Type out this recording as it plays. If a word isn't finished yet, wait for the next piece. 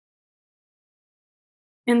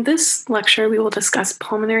In this lecture, we will discuss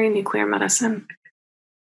pulmonary nuclear medicine.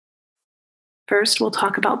 First, we'll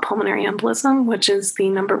talk about pulmonary embolism, which is the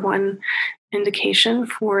number one indication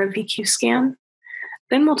for a VQ scan.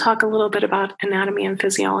 Then we'll talk a little bit about anatomy and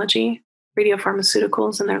physiology,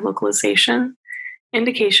 radiopharmaceuticals and their localization,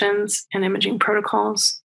 indications and imaging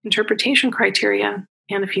protocols, interpretation criteria,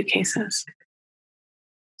 and a few cases.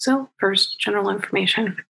 So first, general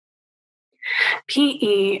information.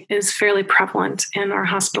 PE is fairly prevalent in our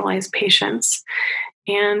hospitalized patients.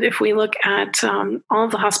 And if we look at all of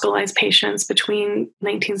the hospitalized patients between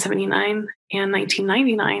 1979 and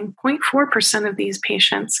 1999, 0.4% of these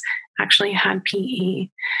patients actually had PE. It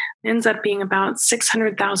ends up being about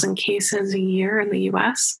 600,000 cases a year in the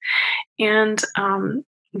US. And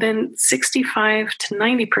then 65 to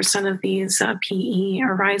 90% of these PE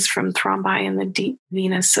arise from thrombi in the deep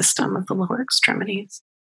venous system of the lower extremities.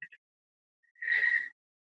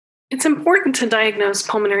 It's important to diagnose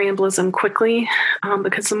pulmonary embolism quickly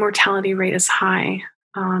because the mortality rate is high,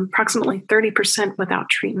 approximately 30% without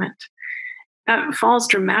treatment. That falls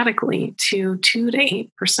dramatically to 2 to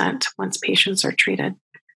 8% once patients are treated.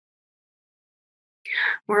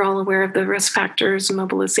 We're all aware of the risk factors: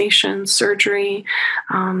 immobilization, surgery,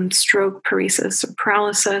 stroke, paresis, or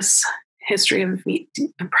paralysis, history of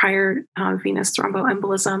prior venous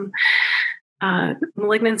thromboembolism,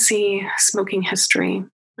 malignancy, smoking history,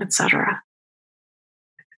 etc.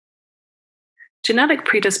 Genetic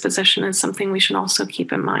predisposition is something we should also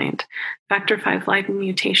keep in mind. Factor V Leiden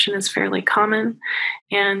mutation is fairly common,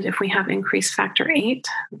 and if we have increased factor VIII,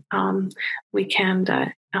 we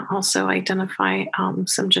can also identify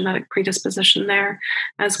some genetic predisposition there,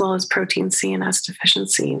 as well as protein C and S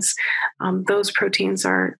deficiencies. Those proteins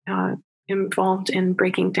are involved in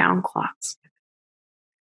breaking down clots.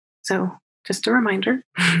 So just a reminder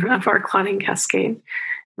of our clotting cascade.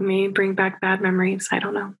 It may bring back bad memories, I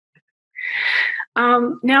don't know.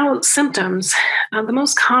 Now, symptoms. The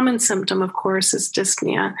most common symptom, of course, is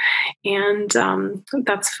dyspnea, and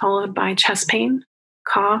that's followed by chest pain,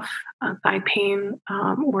 cough, thigh pain,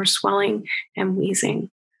 or swelling, and wheezing.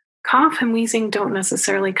 Cough and wheezing don't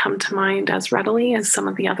necessarily come to mind as readily as some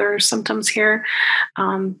of the other symptoms here,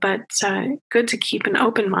 but good to keep an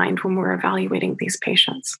open mind when we're evaluating these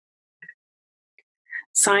patients.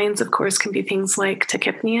 Signs, of course, can be things like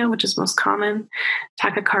tachypnea, which is most common,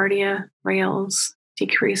 tachycardia, rales,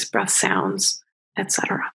 decreased breath sounds,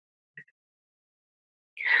 etc.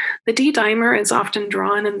 The D-dimer is often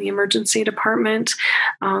drawn in the emergency department.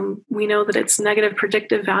 We know that its negative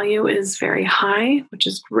predictive value is very high, which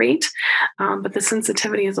is great, but the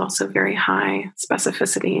sensitivity is also very high.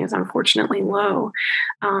 Specificity is unfortunately low.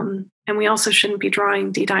 And we also shouldn't be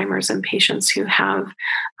drawing D-dimers in patients who have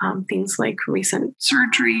things like recent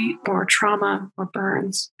surgery or trauma or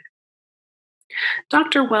burns.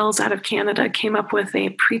 Dr. Wells out of Canada came up with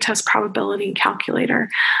a pretest probability calculator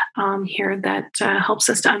here that helps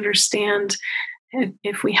us to understand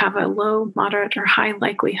if we have a low, moderate, or high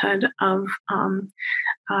likelihood of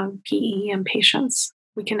PE in patients.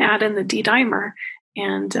 We can add in the D-dimer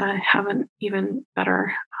and have an even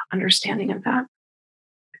better understanding of that.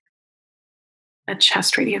 A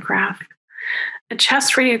chest radiograph. A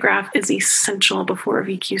chest radiograph is essential before a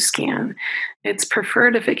VQ scan. It's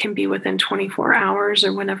preferred if it can be within 24 hours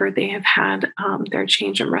or whenever they have had their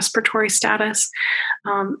change in respiratory status.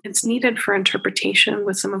 It's needed for interpretation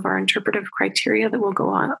with some of our interpretive criteria that we'll go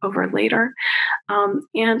on over later. And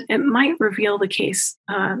it might reveal the case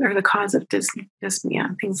or the cause of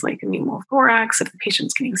dyspnea, things like a pneumothorax, if the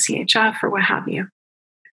patient's getting CHF or what have you.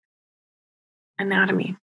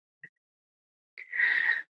 Anatomy.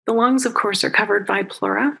 The lungs, of course, are covered by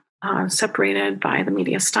pleura, separated by the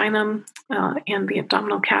mediastinum and the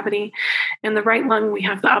abdominal cavity. In the right lung, we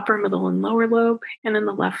have the upper, middle, and lower lobe, and in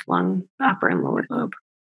the left lung, the upper and lower lobe.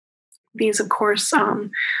 These, of course,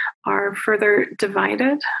 are further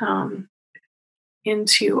divided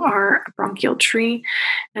into our bronchial tree,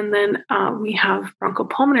 and then we have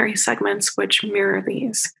bronchopulmonary segments which mirror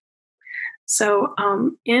these. So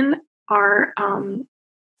in our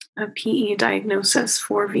a PE diagnosis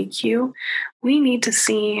for VQ, we need to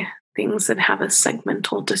see things that have a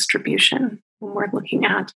segmental distribution when we're looking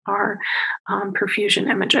at our perfusion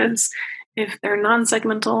images. If they're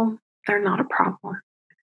non-segmental, they're not a problem.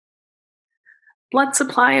 Blood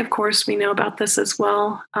supply, of course, we know about this as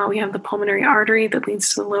well. We have the pulmonary artery that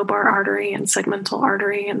leads to the lobar artery and segmental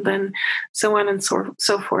artery, and then so on and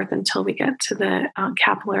so forth until we get to the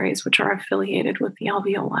capillaries, which are affiliated with the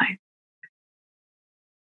alveoli.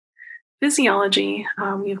 Physiology,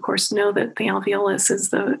 we of course know that the alveolus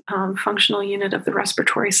is the functional unit of the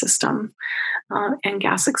respiratory system and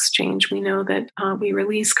gas exchange. We know that we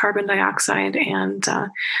release carbon dioxide and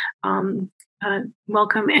um,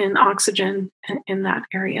 welcome in oxygen in that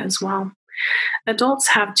area as well. Adults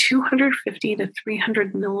have 250 to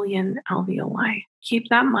 300 million alveoli. Keep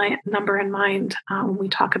that number in mind when we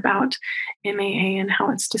talk about MAA and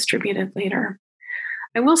how it's distributed later.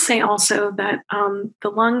 I will say also that the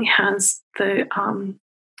lung has the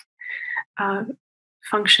uh,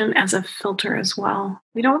 function as a filter as well.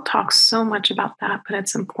 We don't talk so much about that, but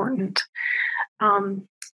it's important. Um,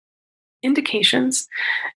 Indications.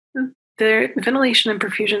 The ventilation and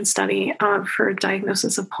perfusion study for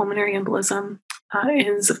diagnosis of pulmonary embolism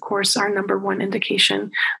is, of course, our number one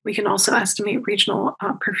indication. We can also estimate regional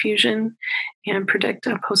perfusion and predict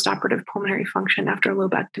a postoperative pulmonary function after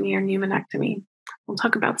lobectomy or pneumonectomy. We'll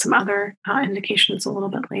talk about some other indications a little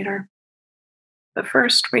bit later. But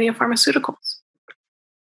first, radiopharmaceuticals.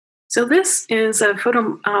 So this is a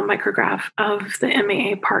photo micrograph of the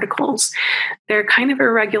MAA particles. They're kind of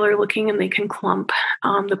irregular looking and they can clump.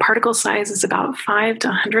 The particle size is about 5 to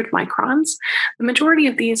 100 microns. The majority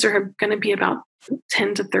of these are going to be about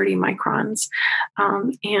 10 to 30 microns.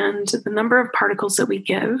 And the number of particles that we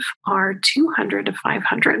give are 200 to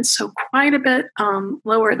 500, so quite a bit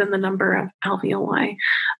lower than the number of alveoli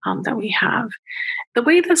that we have. The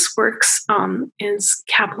way this works is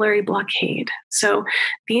capillary blockade. So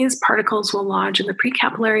these particles will lodge in the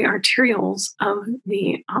precapillary arterioles of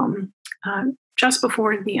the just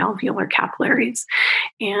before the alveolar capillaries.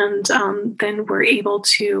 And then we're able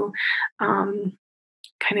to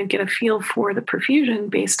kind of get a feel for the perfusion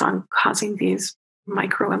based on causing these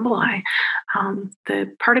microemboli.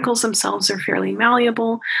 The particles themselves are fairly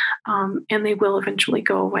malleable and they will eventually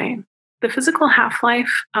go away. The physical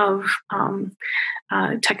half-life of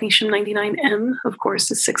technetium 99M, of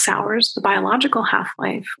course, is 6 hours. The biological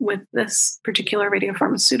half-life with this particular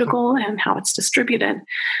radiopharmaceutical and how it's distributed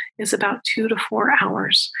is about 2 to 4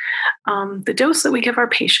 hours. The dose that we give our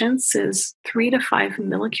patients is 3 to 5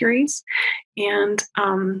 millicuries, and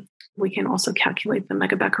we can also calculate the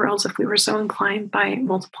megabecquerels if we were so inclined by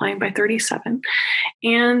multiplying by 37.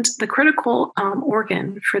 And the critical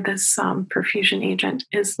organ for this perfusion agent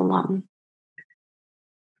is the lung,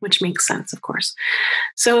 which makes sense, of course.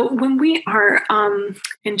 So when we are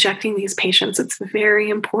injecting these patients, it's very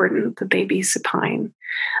important that they be supine.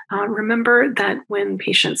 Remember that when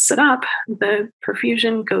patients sit up, the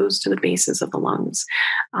perfusion goes to the bases of the lungs.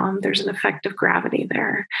 There's an effect of gravity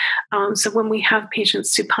there. So when we have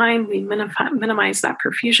patients supine, we minimize that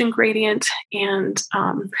perfusion gradient, and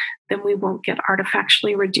then we won't get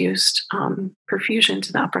artifactually reduced perfusion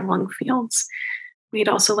to the upper lung fields. We'd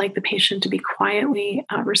also like the patient to be quietly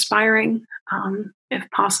respiring, if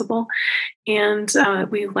possible. And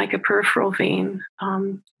we like a peripheral vein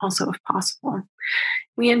also, if possible.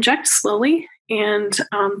 We inject slowly, and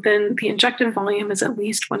then the injected volume is at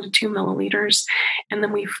least 1 to 2 milliliters, and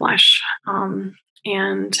then we flush.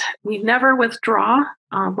 And we never withdraw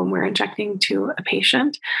when we're injecting to a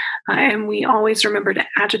patient. And we always remember to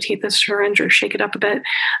agitate the syringe or shake it up a bit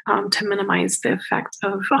to minimize the effect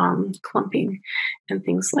of clumping and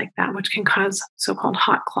things like that, which can cause so-called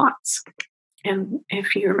hot clots. And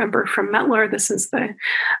if you remember from Mettler, this is the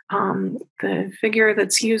figure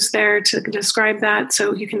that's used there to describe that.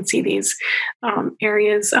 So you can see these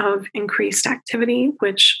areas of increased activity,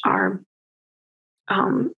 which are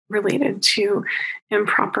related to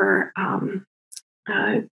improper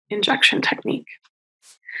injection technique.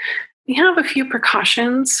 We have a few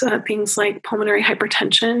precautions, things like pulmonary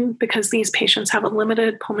hypertension, because these patients have a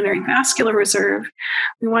limited pulmonary vascular reserve.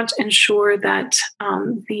 We want to ensure that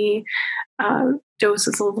the dose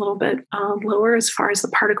is a little bit lower as far as the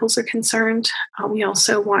particles are concerned. We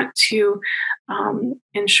also want to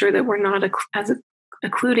ensure that we're not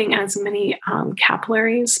occluding as many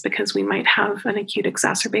capillaries, because we might have an acute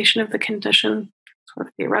exacerbation of the condition, sort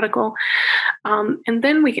of theoretical. And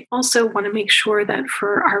then we also want to make sure that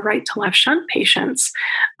for our right to left shunt patients,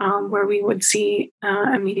 where we would see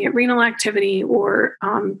immediate renal activity or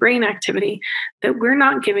brain activity, that we're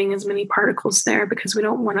not giving as many particles there, because we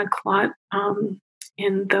don't want to clot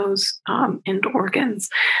in those end organs.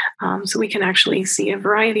 So we can actually see a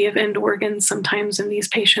variety of end organs sometimes in these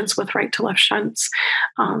patients with right to left shunts.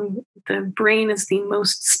 The brain is the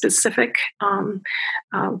most specific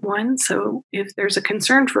one. So if there's a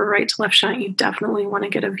concern for a right to left shunt, you definitely want to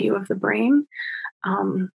get a view of the brain.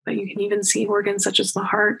 But you can even see organs such as the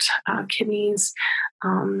heart, kidneys,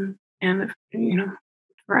 and a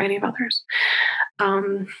variety of others.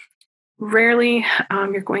 Rarely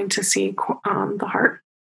you're going to see the heart.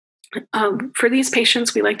 For these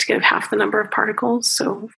patients, we like to give half the number of particles.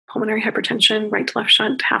 So pulmonary hypertension, right to left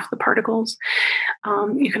shunt, half the particles.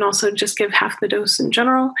 You can also just give half the dose in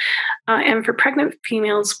general. And for pregnant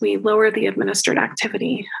females, we lower the administered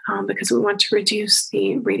activity because we want to reduce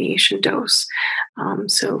the radiation dose.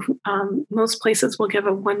 Most places will give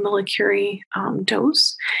a 1 millicurie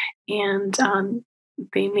dose, and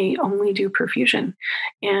they may only do perfusion.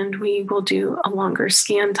 And we will do a longer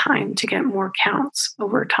scan time to get more counts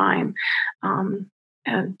over time.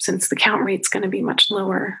 Since the count rate's going to be much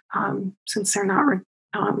lower, since they're not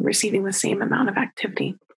receiving the same amount of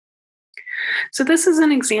activity. So this is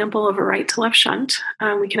an example of a right to left shunt.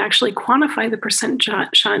 We can actually quantify the percent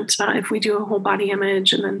shunt if we do a whole body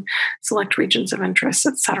image and then select regions of interest,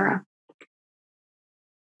 et cetera.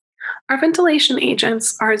 Our ventilation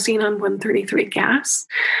agents are xenon-133 gas.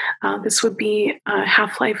 This would be a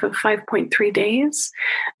half-life of 5.3 days,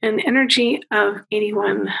 an energy of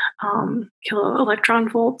 81 kilo electron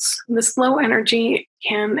volts. This low energy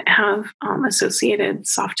can have associated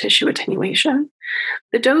soft tissue attenuation.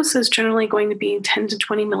 The dose is generally going to be 10 to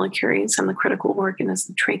 20 millicuries, and the critical organ is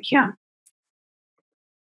the trachea.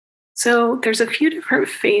 So there's a few different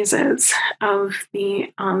phases of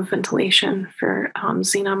the ventilation for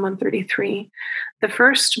xenon-133. The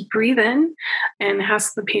first, breathe in, and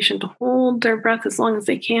ask the patient to hold their breath as long as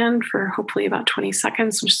they can for hopefully about 20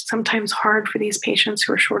 seconds, which is sometimes hard for these patients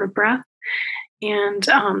who are short of breath. And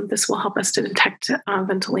this will help us to detect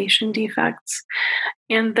ventilation defects.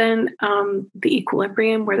 And then the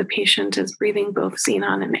equilibrium, where the patient is breathing both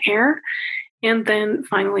xenon and air. And then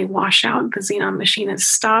finally, washout. The xenon machine is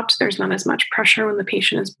stopped. There's not as much pressure when the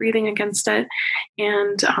patient is breathing against it.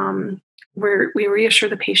 And we reassure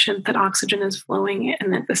the patient that oxygen is flowing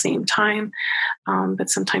and at the same time.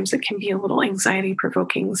 But sometimes it can be a little anxiety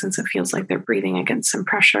provoking since it feels like they're breathing against some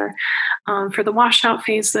pressure. For the washout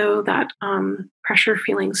phase, though, that pressure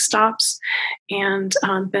feeling stops, and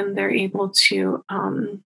then they're able to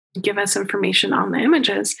give us information on the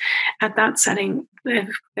images at that setting if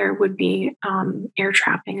there would be air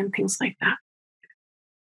trapping and things like that.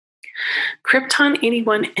 Krypton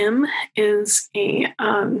 81M is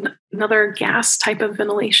another gas type of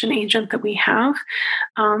ventilation agent that we have.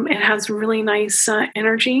 It has really nice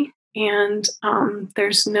energy, and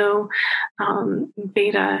there's no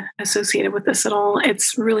beta associated with this at all.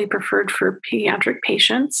 It's really preferred for pediatric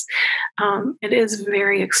patients. It is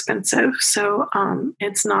very expensive, so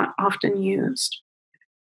it's not often used.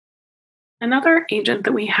 Another agent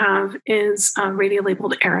that we have is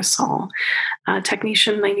radiolabeled aerosol,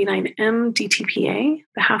 technetium 99M DTPA.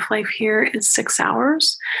 The half-life here is 6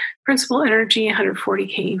 hours. Principal energy 140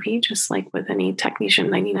 keV, just like with any technetium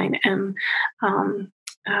 99M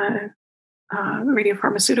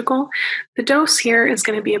radiopharmaceutical. The dose here is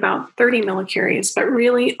going to be about 30 millicuries, but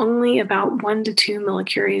really only about 1 to 2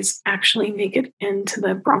 millicuries actually make it into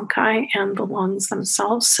the bronchi and the lungs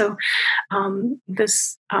themselves. So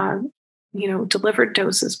this delivered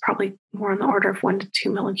dose is probably more on the order of 1 to 2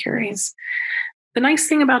 millicuries. The nice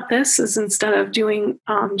thing about this is instead of doing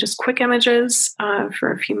just quick images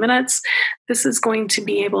for a few minutes, this is going to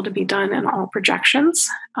be able to be done in all projections.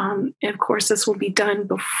 Of course, this will be done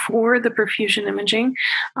before the perfusion imaging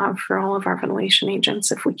for all of our ventilation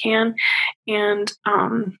agents if we can, and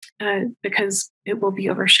because it will be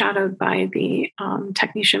overshadowed by the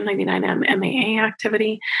technetium 99M MAA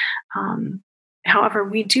activity. However,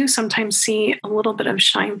 we do sometimes see a little bit of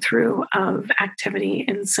shine through of activity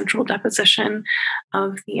in central deposition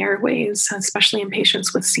of the airways, especially in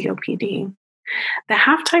patients with COPD. The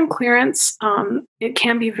half-time clearance, it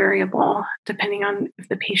can be variable depending on if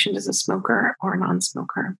the patient is a smoker or a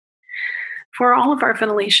non-smoker. For all of our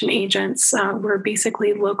ventilation agents, we're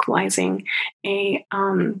basically localizing a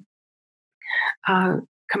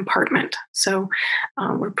compartment. So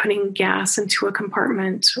we're putting gas into a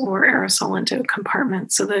compartment or aerosol into a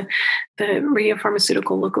compartment. So the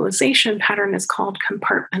radiopharmaceutical localization pattern is called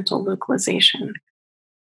compartmental localization.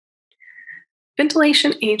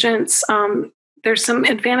 Ventilation agents, there's some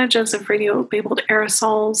advantages of radiolabeled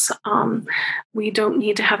aerosols. We don't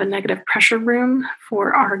need to have a negative pressure room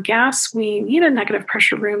for our gas. We need a negative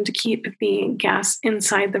pressure room to keep the gas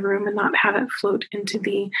inside the room and not have it float into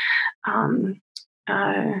the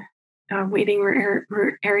waiting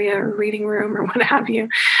area or reading room or what have you.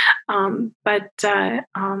 But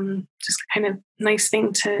just kind of nice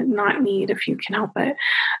thing to not need if you can help it.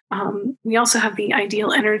 We also have the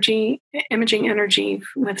ideal imaging energy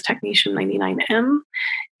with technetium 99M,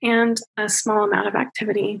 and a small amount of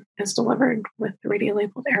activity is delivered with the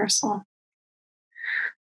radiolabeled aerosol.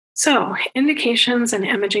 So, indications and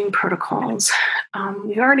imaging protocols.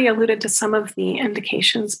 We already alluded to some of the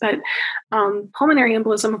indications, but pulmonary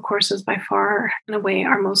embolism, of course, is by far and away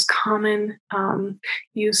our most common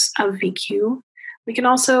use of VQ. We can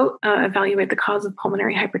also evaluate the cause of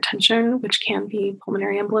pulmonary hypertension, which can be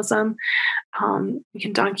pulmonary embolism. We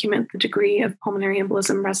can document the degree of pulmonary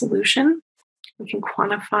embolism resolution. We can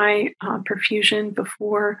quantify perfusion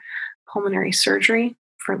before pulmonary surgery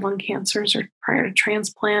for lung cancers or prior to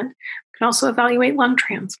transplant. We can also evaluate lung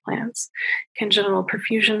transplants, congenital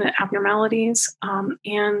perfusion abnormalities,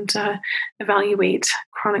 and evaluate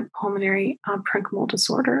chronic pulmonary parenchymal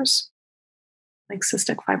disorders like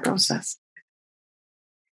cystic fibrosis.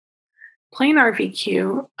 Planar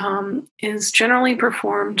VQ is generally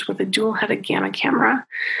performed with a dual-headed gamma camera.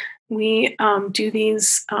 We do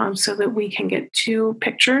these so that we can get two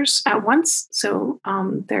pictures at once. So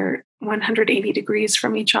they're 180 degrees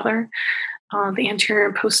from each other. The anterior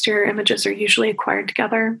and posterior images are usually acquired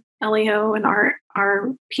together. LAO and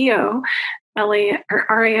RPO, or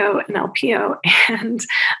RAO and LPO, and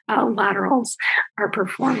laterals are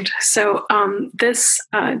performed. So this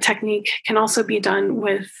technique can also be done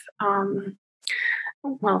with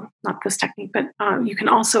well, not this technique, but you can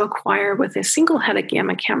also acquire with a single-headed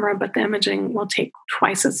gamma camera, but the imaging will take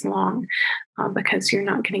twice as long because you're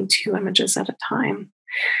not getting two images at a time.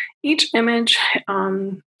 Each image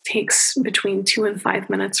takes between 2 and 5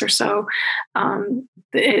 minutes or so. And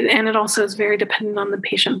it also is very dependent on the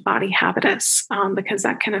patient body habitus because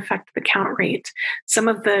that can affect the count rate. Some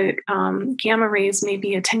of the gamma rays may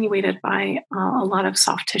be attenuated by a lot of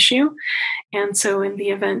soft tissue. And so in the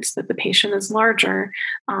event that the patient is larger,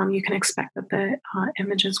 you can expect that the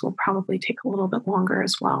images will probably take a little bit longer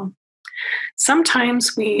as well.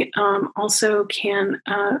 Sometimes we also can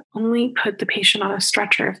only put the patient on a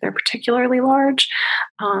stretcher if they're particularly large.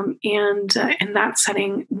 And in that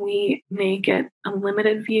setting, we may get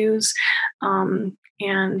limited views and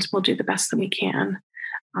we'll do the best that we can.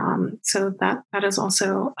 So that is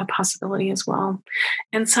also a possibility as well.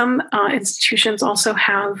 And some institutions also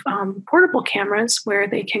have portable cameras where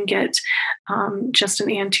they can get just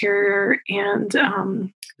an anterior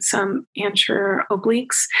and some anterior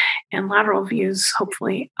obliques and lateral views,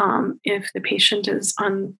 hopefully, if the patient is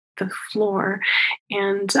on the floor.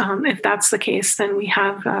 And if that's the case, then we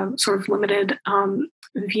have sort of limited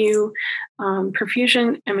view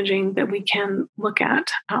perfusion imaging that we can look at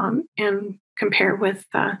and compare with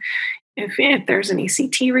if there's an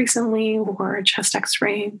ECT recently or a chest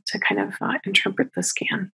X-ray to kind of interpret the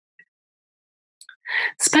scan.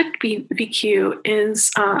 SPECT VQ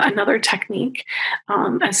is another technique.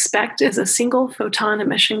 A SPECT is a single photon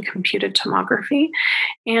emission computed tomography,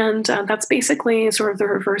 and that's basically sort of the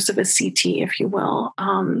reverse of a CT, if you will.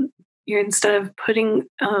 Instead of putting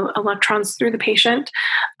electrons through the patient,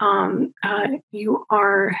 you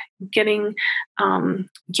are getting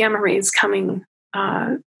gamma rays coming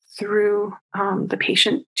through the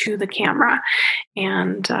patient to the camera.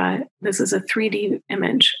 And this is a 3D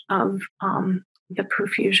image of the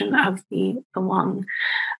perfusion of the lung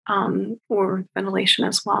or ventilation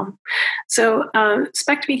as well. So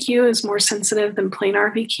SPECT VQ is more sensitive than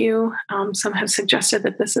planar VQ. Some have suggested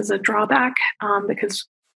that this is a drawback because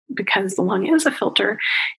the lung is a filter,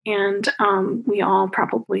 and we all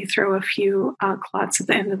probably throw a few clots at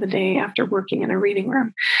the end of the day after working in a reading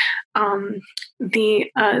room.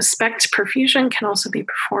 The SPECT perfusion can also be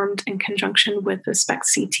performed in conjunction with the SPECT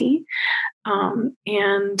CT.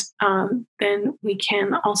 And then we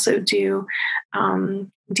can also do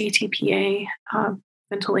DTPA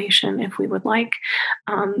ventilation if we would like.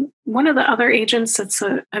 One of the other agents that's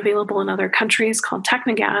available in other countries called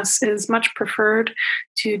Technogas is much preferred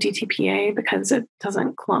to DTPA because it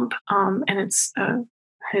doesn't clump and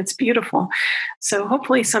it's beautiful. So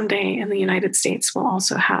hopefully someday in the United States we'll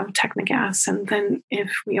also have Technogas. And then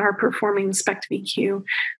if we are performing SPECT VQ,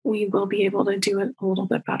 we will be able to do it a little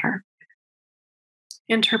bit better.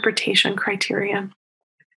 Interpretation criteria.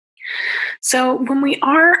 So when we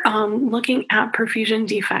are looking at perfusion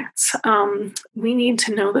defects, we need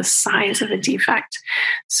to know the size of a defect.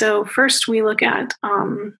 So first we look at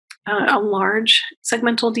a large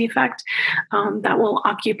segmental defect that will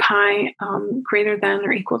occupy greater than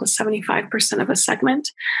or equal to 75% of a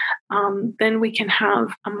segment. Then we can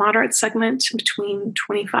have a moderate segment between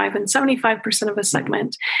 25 and 75% of a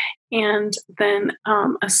segment. And then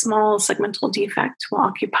a small segmental defect will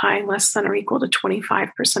occupy less than or equal to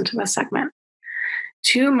 25% of a segment.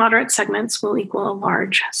 2 moderate segments will equal a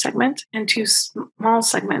large segment, and 2 small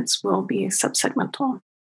segments will be subsegmental.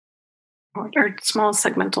 Or small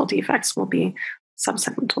segmental defects will be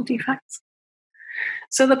subsegmental defects.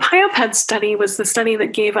 So the PIOPED study was the study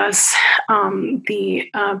that gave us the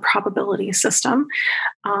probability system.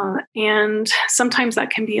 And sometimes that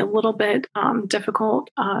can be a little bit difficult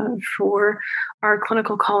for our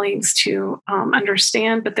clinical colleagues to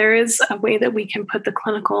understand, but there is a way that we can put the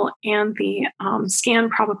clinical and the scan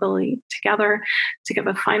probability together to give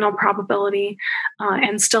a final probability.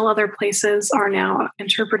 And still other places are now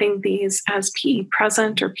interpreting these as PE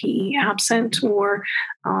present or PE absent or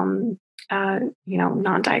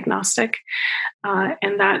non-diagnostic,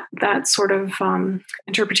 and that sort of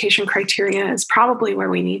interpretation criteria is probably where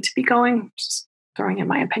we need to be going. Just throwing in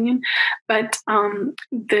my opinion, but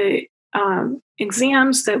the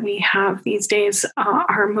exams that we have these days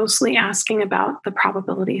are mostly asking about the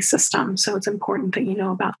probability system, so it's important that you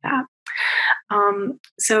know about that.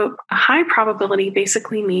 So a high probability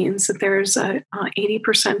basically means that there's a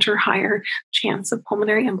 80% or higher chance of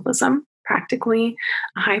pulmonary embolism. Practically,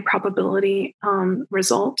 a high probability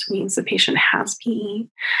result means the patient has PE.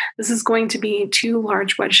 This is going to be 2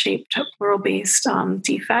 large wedge-shaped pleural-based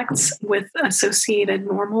defects with associated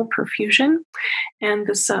normal perfusion. And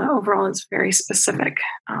this overall is very specific.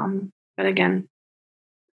 But again,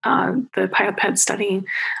 the PIOPED study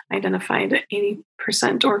identified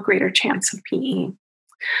 80% or greater chance of PE.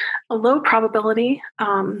 A low probability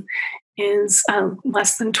is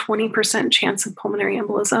less than 20% chance of pulmonary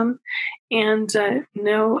embolism, and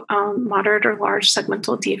no moderate or large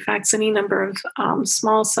segmental defects, any number of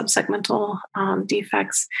small subsegmental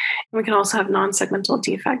defects. And we can also have non-segmental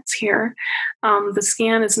defects here. The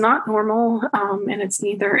scan is not normal, and it's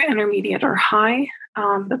neither intermediate or high,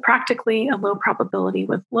 but practically a low probability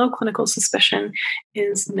with low clinical suspicion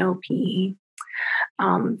is no PE.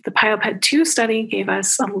 The PIOPED-2 study gave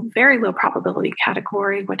us a very low probability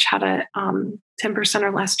category, which had a 10%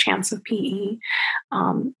 or less chance of PE,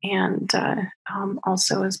 and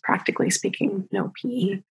also is practically speaking no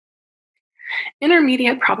PE.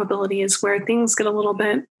 Intermediate probability is where things get a little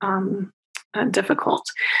bit difficult.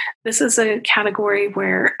 This is a category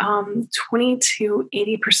where 20 to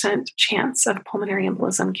 80% chance of pulmonary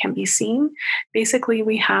embolism can be seen. Basically,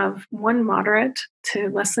 we have 1 moderate to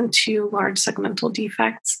less than 2 large segmental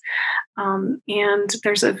defects. And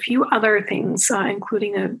there's a few other things,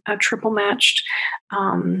 including a triple matched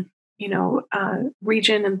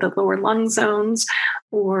region in the lower lung zones,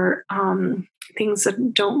 or things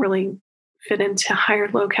that don't really fit into higher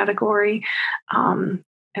low category,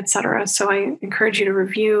 etc. So I encourage you to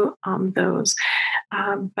review those.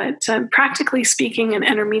 But practically speaking, an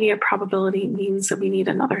intermediate probability means that we need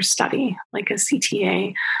another study, like a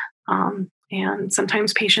CTA. And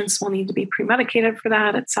sometimes patients will need to be pre-medicated for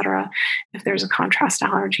that, etc., if there's a contrast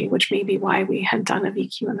allergy, which may be why we had done a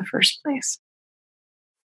VQ in the first place.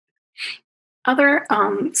 Other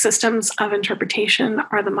systems of interpretation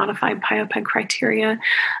are the modified PIOPED criteria,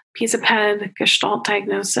 PISA-PED, Gestalt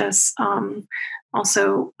diagnosis.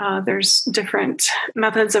 Also, there's different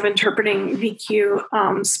methods of interpreting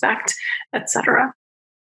VQ, SPECT, etc.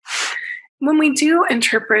 When we do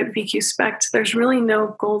interpret VQ SPECT, there's really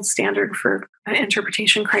no gold standard for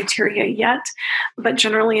interpretation criteria yet. But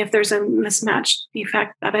generally, if there's a mismatched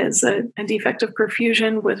defect, that is a defect of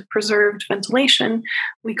perfusion with preserved ventilation,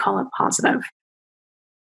 we call it positive.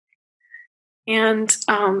 And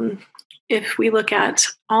if we look at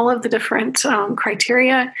all of the different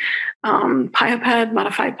criteria, PIOPED,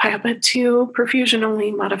 modified PIOPED-2, perfusion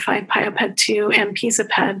only, modified PIOPED-2, and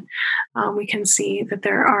PISA-PED, we can see that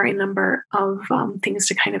there are a number of things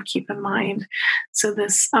to kind of keep in mind. So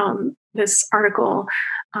this article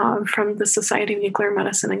from the Society of Nuclear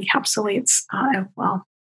Medicine encapsulates it well.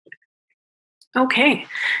 Okay,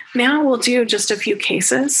 now we'll do just a few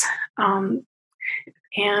cases.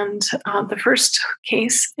 And the first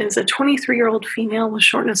case is a 23-year-old female with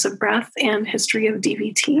shortness of breath and history of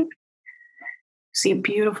DVT. See a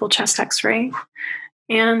beautiful chest X-ray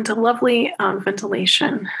and a lovely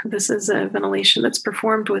ventilation. This is a ventilation that's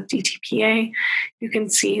performed with DTPA. You can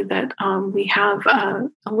see that we have a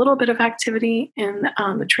little bit of activity in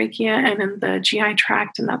the trachea and in the GI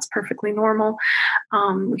tract, and that's perfectly normal.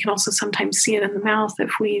 We can also sometimes see it in the mouth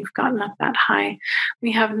if we've gotten up that high.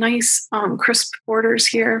 We have nice crisp borders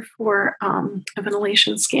here for a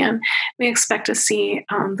ventilation scan. We expect to see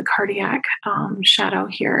the cardiac shadow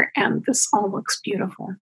here, and this all looks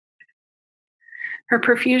beautiful. Her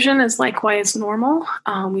perfusion is likewise normal.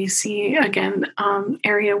 We see, again,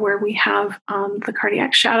 area where we have the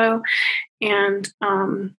cardiac shadow, and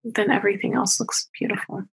then everything else looks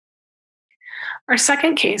beautiful. Our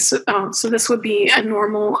second case, so this would be a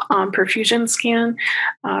normal perfusion scan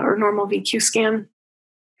or normal VQ scan.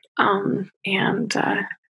 And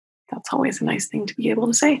that's always a nice thing to be able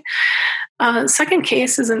to say. Second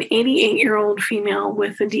case is an 88-year-old female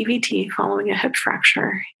with a DVT following a hip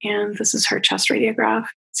fracture. And this is her chest radiograph.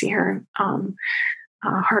 See her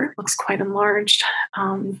heart looks quite enlarged.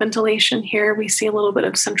 Ventilation here, we see a little bit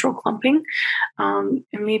of central clumping and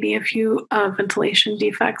maybe a few ventilation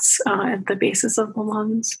defects at the bases of the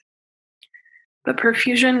lungs. But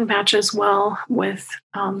perfusion matches well with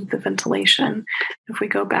the ventilation. If we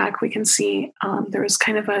go back, we can see there is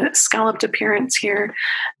kind of a scalloped appearance here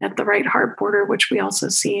at the right heart border, which we also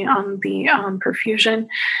see on the perfusion.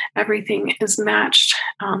 Everything is matched.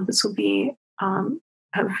 This will be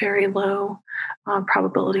a very low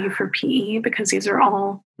probability for PE because these are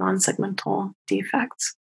all non-segmental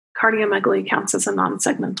defects. Cardiomegaly counts as a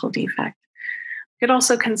non-segmental defect. We could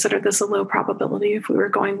also consider this a low probability if we were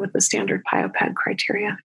going with the standard PIOPED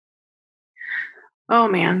criteria. Oh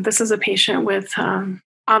man, this is a patient with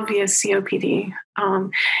obvious COPD,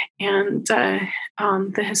 and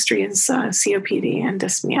the history is COPD and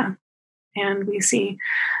dyspnea. And we see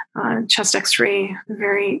chest x-ray,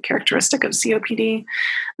 very characteristic of COPD.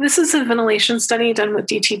 This is a ventilation study done with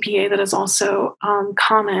DTPA that is also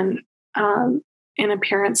common in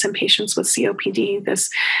appearance in patients with COPD, this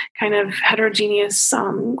kind of heterogeneous,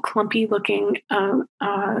 clumpy looking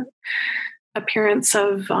appearance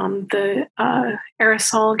of the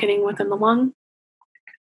aerosol getting within the lung.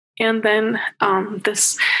 And then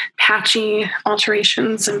this patchy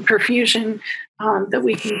alterations in perfusion that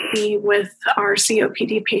we can see with our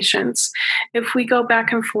COPD patients. If we go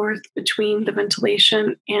back and forth between the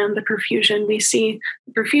ventilation and the perfusion, we see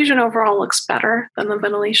the perfusion overall looks better than the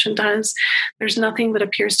ventilation does. There's nothing that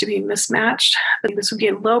appears to be mismatched. But this would be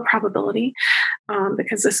a low probability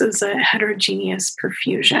because this is a heterogeneous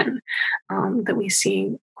perfusion that we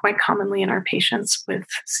see quite commonly in our patients with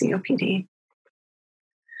COPD.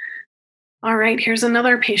 All right, here's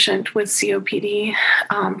another patient with COPD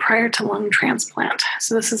prior to lung transplant.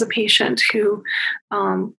 So this is a patient who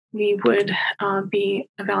we would be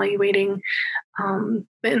evaluating, in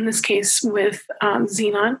this case with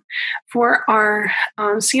xenon. For our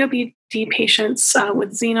COPD patients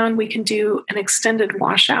with xenon, we can do an extended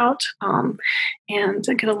washout and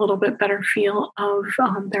get a little bit better feel of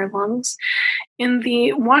their lungs. In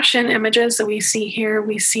the wash-in images that we see here,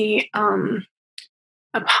 we see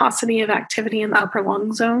a paucity of activity in the upper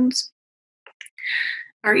lung zones.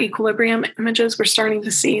 Our equilibrium images, we're starting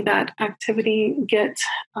to see that activity get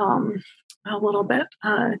a little bit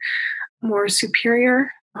more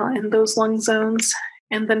superior in those lung zones.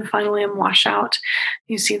 And then finally in washout,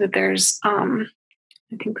 you see that there's, I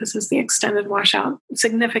think this is the extended washout,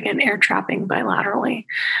 significant air trapping bilaterally.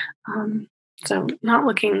 So not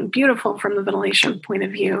looking beautiful from the ventilation point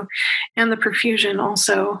of view. And the perfusion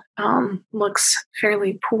also looks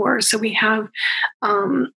fairly poor. So we have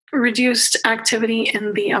reduced activity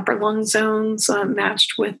in the upper lung zones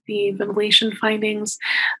matched with the ventilation findings,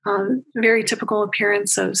 very typical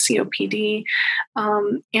appearance of COPD.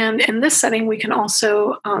 And in this setting, we can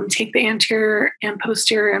also take the anterior and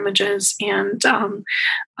posterior images and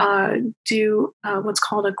do what's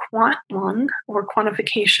called a quant lung or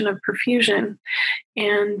quantification of perfusion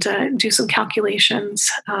and do some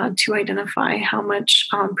calculations to identify how much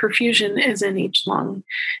perfusion is in each lung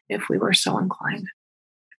if we were so inclined.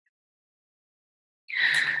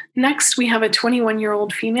 Next, we have a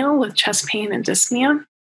 21-year-old female with chest pain and dyspnea.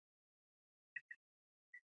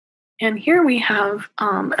 And here we have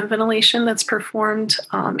a ventilation that's performed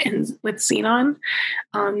with xenon,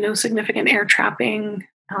 no significant air trapping,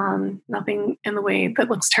 nothing in the way that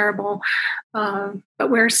looks terrible. But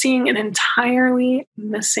we're seeing an entirely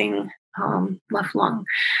missing left lung.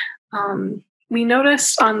 We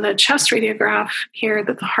noticed on the chest radiograph here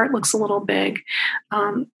that the heart looks a little big.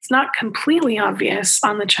 It's not completely obvious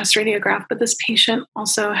on the chest radiograph, but this patient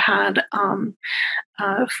also had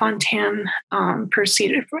Fontan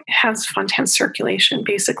procedure, has Fontan circulation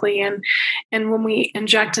basically. And when we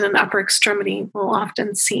inject in an upper extremity, we'll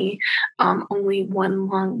often see only one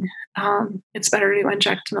lung. It's better to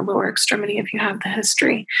inject in the lower extremity if you have the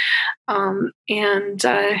history. And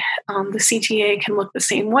the CTA can look the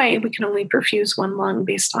same way. We can only perfuse one lung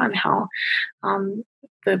based on how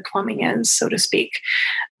the plumbing is, so to speak.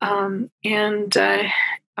 In the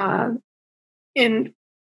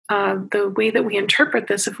way that we interpret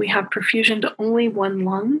this, if we have perfusion to only one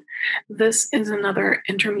lung, this is another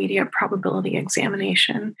intermediate probability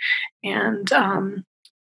examination. And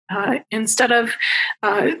instead of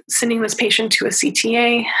sending this patient to a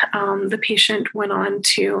CTA, the patient went on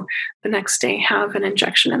to the next day have an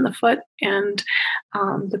injection in the foot, and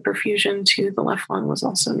the perfusion to the left lung was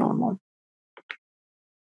also normal.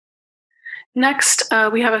 Next,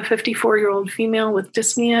 we have a 54-year-old female with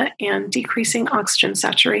dyspnea and decreasing oxygen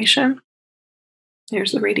saturation.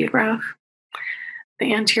 Here's the radiograph,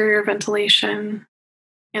 the anterior ventilation,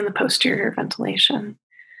 and the posterior ventilation.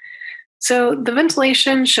 So the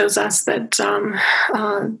ventilation shows us that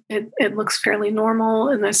it looks fairly normal.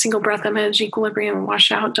 In the single breath image, equilibrium and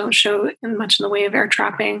washout don't show much in the way of air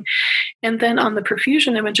trapping. And then on the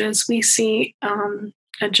perfusion images, we see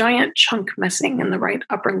a giant chunk missing in the right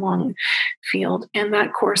upper lung field, and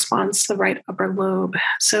that corresponds to the right upper lobe.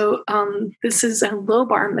 So this is a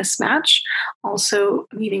lobar mismatch, also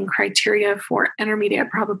meeting criteria for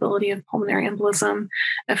intermediate probability of pulmonary embolism.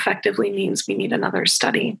 Effectively means we need another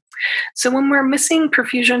study. So when we're missing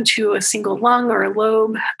perfusion to a single lung or a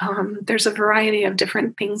lobe, there's a variety of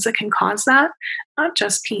different things that can cause that, not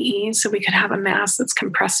just PE. So we could have a mass that's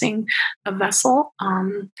compressing a vessel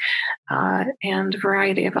and a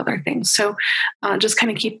variety of other things. So just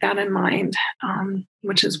kind of keep that in mind,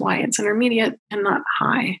 which is why it's intermediate and not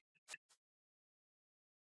high.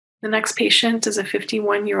 The next patient is a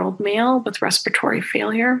 51-year-old male with respiratory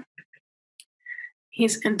failure.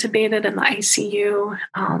 He's intubated in the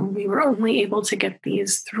ICU. We were only able to get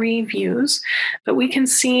these 3 views, but we can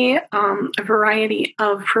see a variety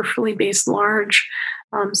of peripherally based large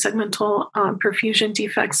segmental perfusion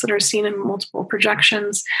defects that are seen in multiple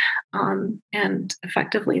projections. And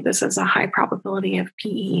effectively, this is a high probability of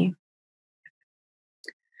PE.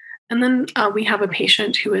 And then we have a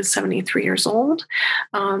patient who is 73 years old,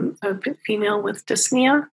 a female with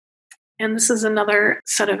dyspnea. And this is another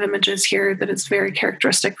set of images here that is very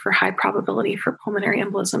characteristic for high probability for pulmonary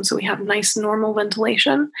embolism. So we have nice normal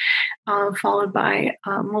ventilation, followed by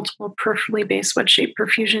multiple peripherally based wedge-shaped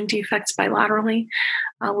perfusion defects bilaterally,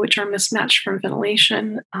 which are mismatched from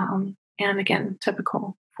ventilation, and again,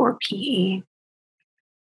 typical for PE.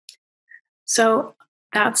 So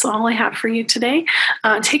that's all I have for you today.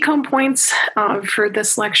 Take-home points for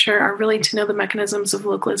this lecture are really to know the mechanisms of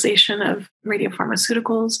localization of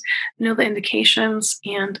radiopharmaceuticals, know the indications,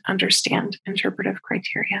 and understand interpretive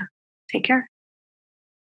criteria. Take care.